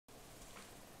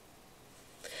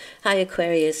Hi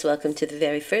Aquarius, welcome to the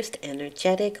very first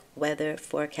energetic weather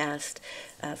forecast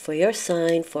for your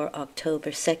sign for October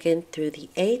 2nd through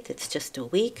the 8th. It's just a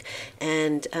week,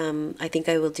 and I think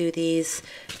I will do these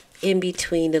in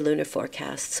between the lunar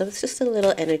forecast. So it's just a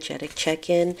little energetic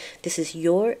check-in. This is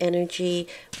your energy,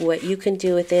 what you can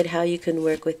do with it, how you can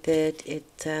work with it.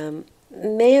 It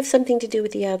may have something to do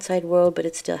with the outside world, but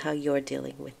it's still how you're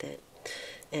dealing with it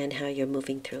and how you're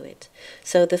moving through it.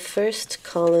 So the first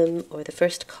column or the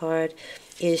first card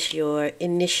is your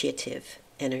initiative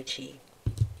energy.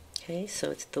 Okay,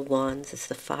 so it's the wands, it's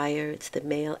the fire, it's the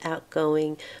male,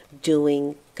 outgoing,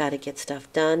 doing, gotta get stuff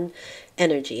done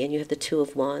energy, and you have the Two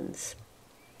of Wands.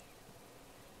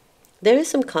 There is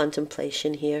some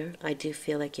contemplation here. I do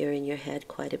feel like you're in your head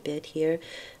quite a bit here,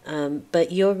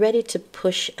 but you're ready to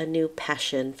push a new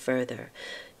passion further.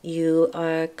 You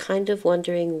are kind of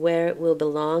wondering where it will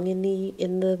belong in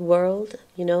the world,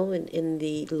 you know, in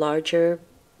the larger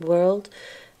world.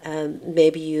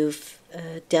 Maybe you've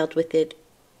dealt with it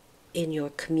in your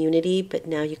community, but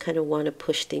now you kind of want to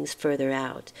push things further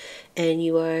out. And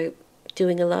you are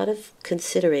doing a lot of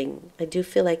considering. I do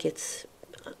feel like it's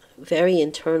very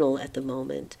internal at the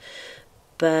moment.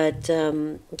 But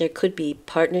there could be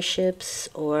partnerships,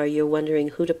 or you're wondering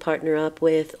who to partner up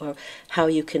with, or how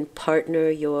you can partner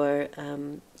your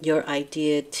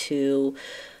idea to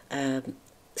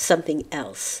something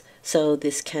else. So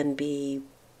this can be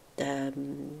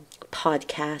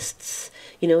podcasts.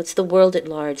 You know, it's the world at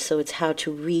large, so it's how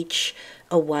to reach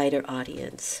a wider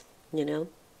audience, you know.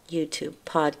 YouTube,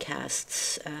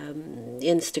 podcasts,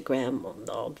 Instagram,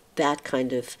 all that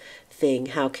kind of thing.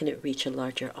 How can it reach a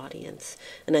larger audience?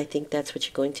 And I think that's what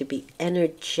you're going to be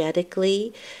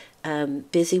energetically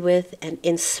busy with and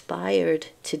inspired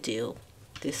to do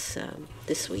this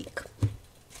week.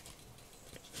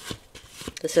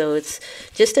 So it's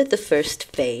just at the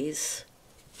first phase.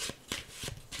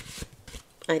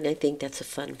 And I think that's a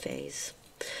fun phase.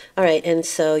 All right, and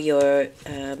so your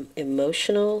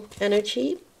emotional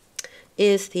energy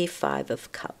is the Five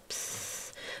of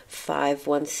Cups. Five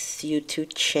wants you to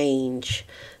change,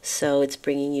 so it's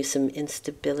bringing you some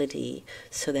instability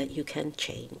so that you can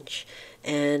change.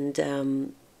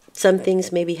 And some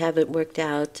things maybe haven't worked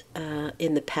out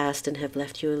in the past and have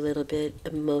left you a little bit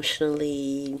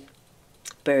emotionally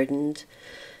burdened,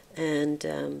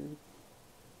 and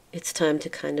it's time to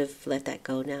kind of let that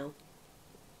go now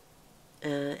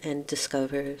and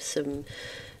discover some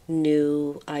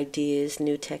new ideas,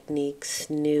 new techniques,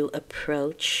 new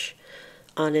approach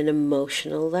on an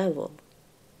emotional level.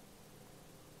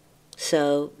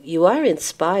 So you are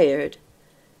inspired,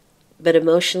 but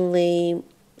emotionally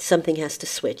something has to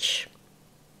switch.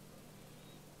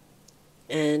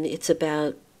 And it's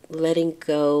about letting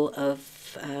go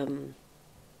of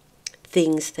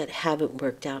things that haven't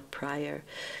worked out prior.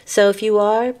 So if you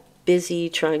are busy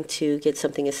trying to get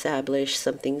something established,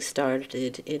 something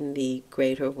started in the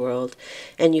greater world,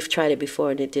 and you've tried it before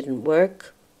and it didn't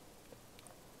work,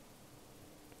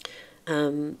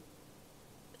 and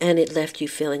it left you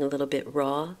feeling a little bit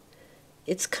raw,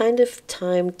 it's kind of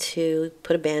time to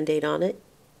put a Band-Aid on it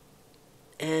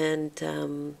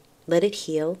and let it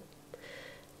heal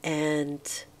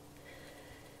and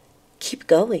keep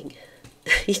going.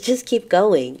 You just keep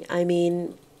going. I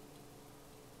mean,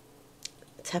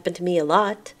 it's happened to me a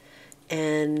lot,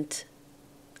 and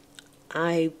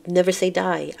I never say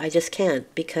die. I just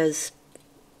can't, because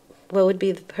what would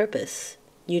be the purpose?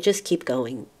 You just keep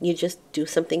going. You just do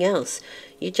something else.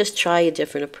 You just try a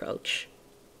different approach.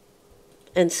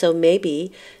 And so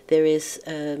maybe there is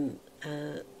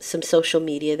some social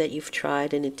media that you've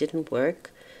tried and it didn't work.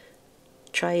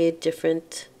 Try a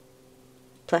different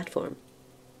platform.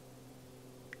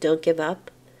 Don't give up.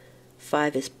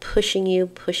 Five is pushing you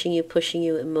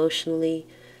emotionally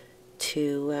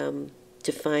to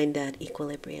find that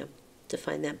equilibrium, to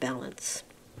find that balance.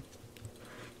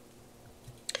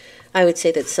 I would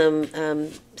say that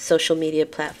some social media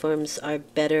platforms are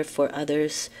better for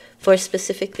others for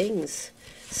specific things.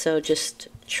 So just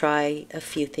try a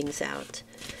few things out.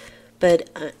 But,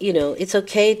 you know, it's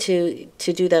okay to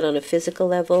do that on a physical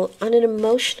level. On an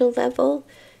emotional level,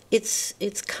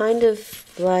 it's kind of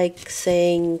like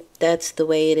saying that's the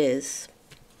way it is,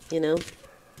 you know.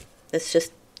 That's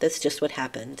just what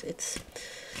happened.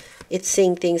 It's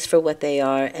seeing things for what they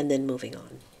are and then moving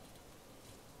on.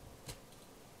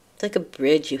 It's like a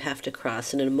bridge you have to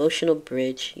cross, an emotional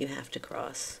bridge you have to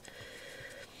cross,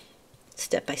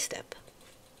 step by step.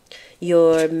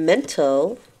 Your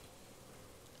mental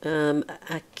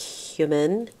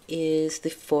acumen is the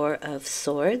Four of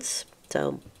Swords.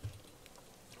 So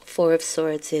Four of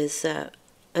Swords is a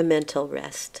mental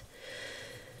rest.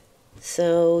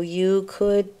 So you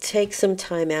could take some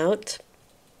time out.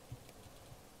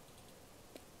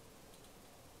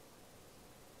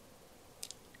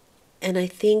 And I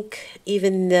think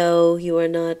even though you are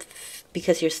not,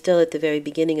 because you're still at the very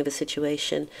beginning of a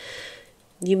situation,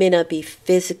 you may not be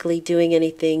physically doing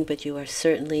anything, but you are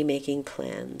certainly making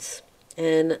plans.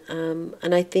 And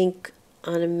I think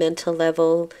on a mental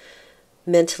level,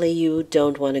 mentally you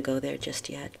don't want to go there just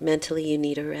yet. Mentally you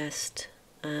need a rest.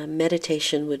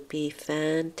 Meditation would be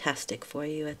fantastic for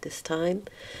you at this time.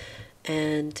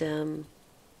 And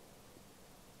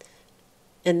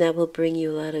that will bring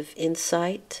you a lot of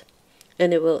insight.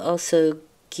 And it will also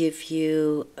give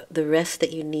you the rest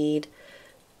that you need,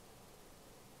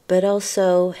 but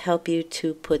also help you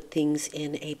to put things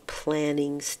in a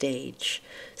planning stage.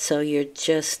 So you're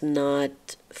just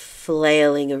not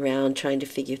flailing around trying to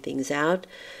figure things out,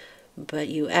 but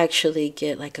you actually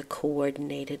get like a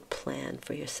coordinated plan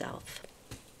for yourself.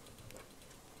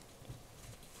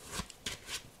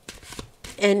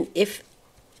 And if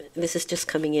this is just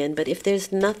coming in, but if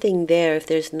there's nothing there, if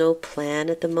there's no plan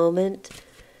at the moment,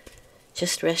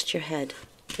 just rest your head.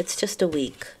 It's just a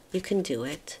week. You can do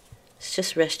it.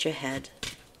 Just rest your head.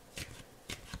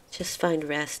 Just find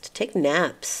rest. Take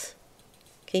naps.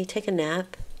 Can you take a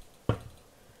nap?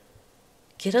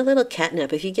 Get a little cat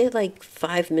nap. If you get like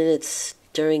 5 minutes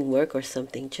during work or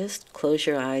something, just close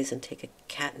your eyes and take a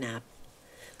cat nap.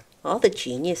 All the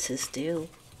geniuses do.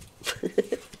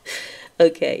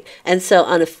 Okay, and so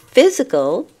on a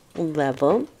physical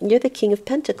level, you're the King of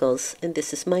Pentacles, and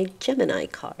this is my Gemini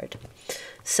card.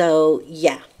 So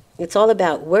yeah, it's all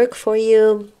about work for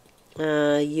you.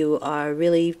 You are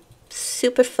really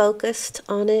super focused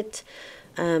on it,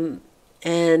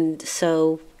 and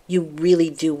so you really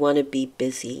do want to be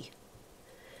busy.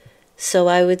 So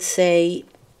I would say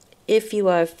if you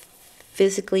are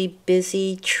physically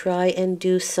busy, try and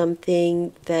do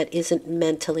something that isn't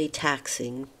mentally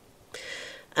taxing.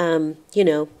 You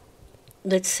know,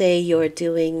 let's say you're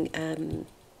doing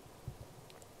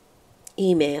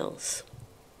emails.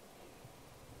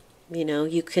 You know,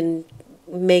 you can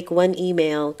make one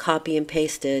email, copy and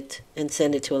paste it, and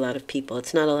send it to a lot of people.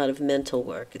 It's not a lot of mental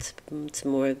work. It's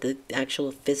more of the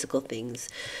actual physical things,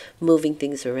 moving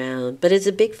things around. But it's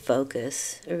a big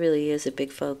focus. It really is a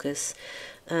big focus.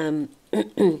 I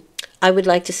would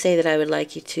like to say that I would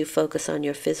like you to focus on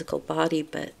your physical body,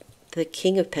 but the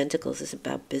King of Pentacles is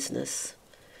about business.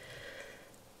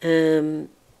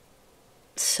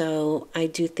 So I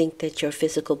do think that your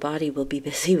physical body will be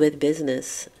busy with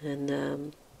business,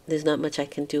 and there's not much I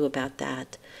can do about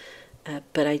that.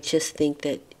 But I just think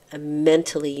that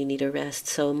mentally you need a rest.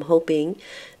 So I'm hoping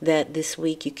that this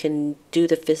week you can do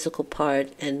the physical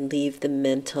part and leave the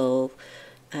mental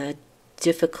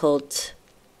difficult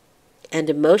and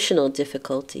emotional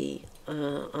difficulty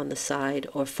on the side,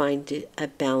 or find a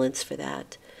balance for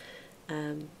that.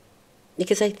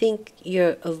 Because I think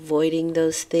you're avoiding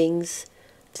those things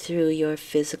through your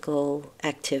physical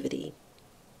activity.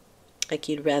 Like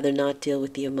you'd rather not deal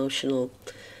with the emotional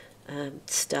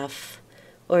stuff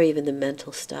or even the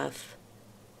mental stuff.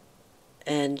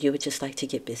 And you would just like to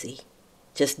get busy.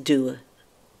 Just do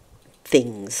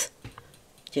things.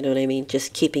 You know what I mean?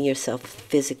 Just keeping yourself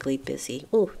physically busy.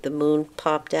 Ooh, the moon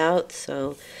popped out,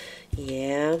 so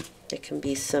yeah, there can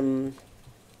be some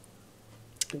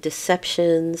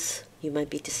deceptions. You might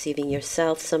be deceiving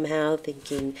yourself somehow,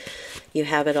 thinking you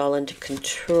have it all under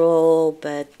control,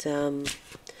 but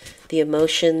the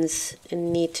emotions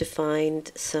need to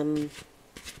find some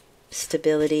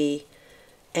stability,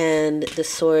 and the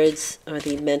swords, or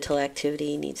the mental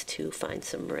activity, needs to find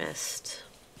some rest.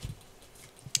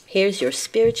 Here's your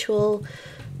spiritual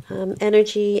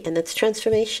energy, and that's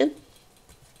transformation.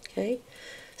 Okay,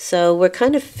 so we're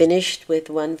kind of finished with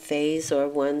one phase or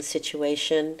one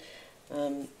situation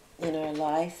in our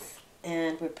life,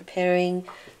 and we're preparing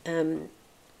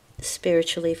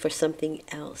spiritually for something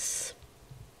else.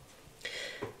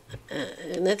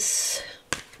 And that's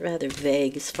rather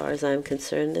vague as far as I'm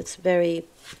concerned. It's very,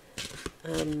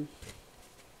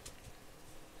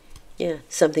 yeah,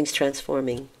 something's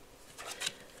transforming.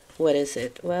 What is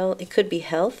it? Well, it could be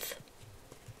health.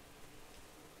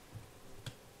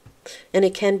 And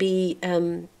it can be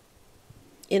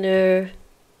inner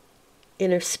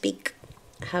speak,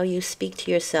 how you speak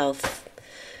to yourself,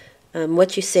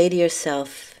 what you say to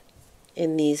yourself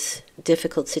in these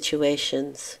difficult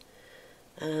situations.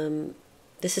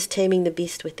 This is taming the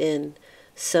beast within.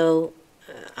 So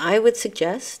I would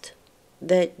suggest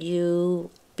that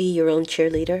you be your own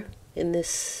cheerleader in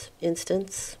this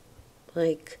instance.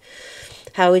 Like,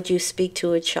 how would you speak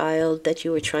to a child that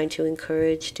you were trying to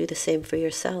encourage? Do the same for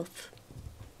yourself.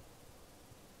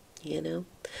 you know.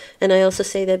 And I also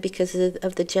say that because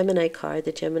of the Gemini card.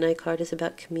 The Gemini card is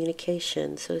about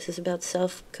communication. So this is about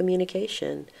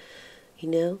self-communication, you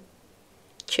know.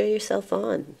 Cheer yourself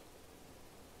on.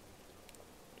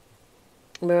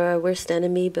 We're our worst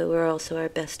enemy, but we're also our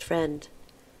best friend.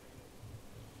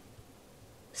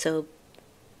 So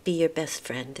be your best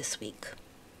friend this week.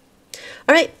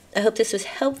 All right, I hope this was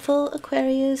helpful,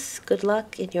 Aquarius. Good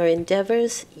luck in your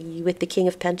endeavors. With the King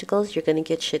of Pentacles, you're going to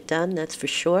get shit done, that's for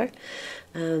sure.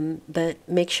 But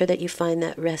make sure that you find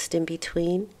that rest in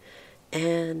between.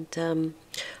 And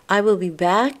I will be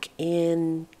back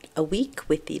in a week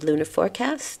with the lunar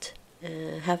forecast.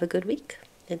 Have a good week,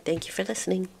 and thank you for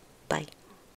listening. Bye.